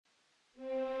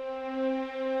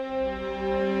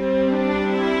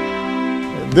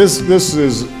This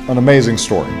is an amazing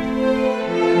story.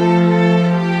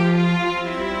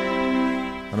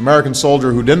 An American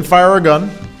soldier who didn't fire a gun,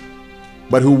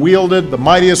 but who wielded the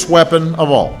mightiest weapon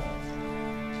of all.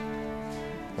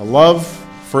 A love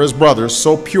for his brothers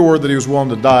so pure that he was willing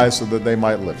to die so that they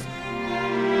might live.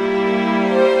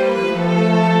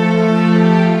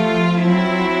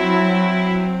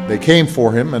 They came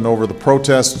for him, and over the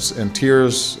protests and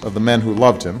tears of the men who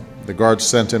loved him, the guards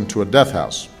sent him to a death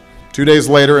house. 2 days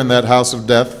later, in that house of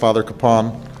death, Father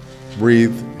Kapaun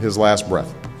breathed his last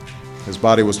breath. His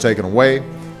body was taken away,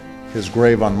 his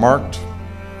grave unmarked,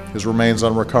 his remains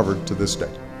unrecovered to this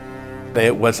day.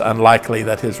 It was unlikely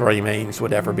that his remains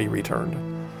would ever be returned.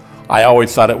 I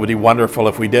always thought it would be wonderful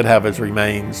if we did have his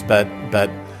remains, but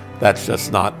that's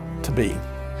just not to be.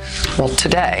 Well,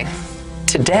 today,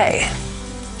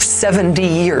 70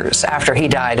 years after he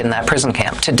died in that prison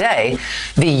camp, today,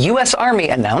 the U.S. Army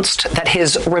announced that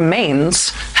his remains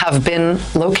have been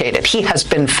located. He has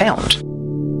been found.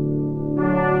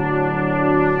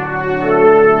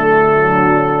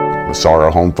 I saw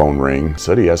our home phone ring,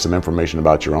 said he has some information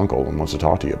about your uncle and wants to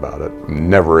talk to you about it.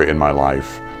 Never in my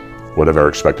life would have ever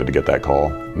expected to get that call,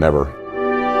 never.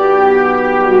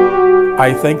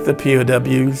 I think the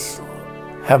POWs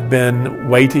have been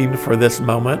waiting for this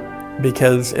moment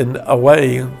because in a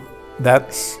way,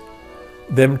 that's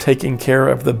them taking care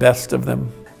of the best of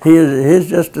them. He's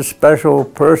just a special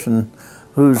person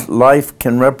whose life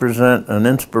can represent an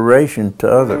inspiration to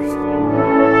others.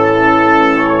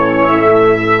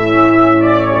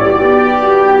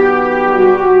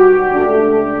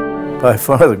 By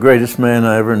far the greatest man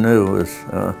I ever knew was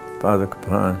Father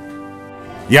Kapaun.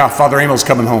 Yeah, Father Emil's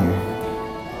coming home.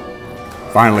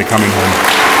 Finally coming home.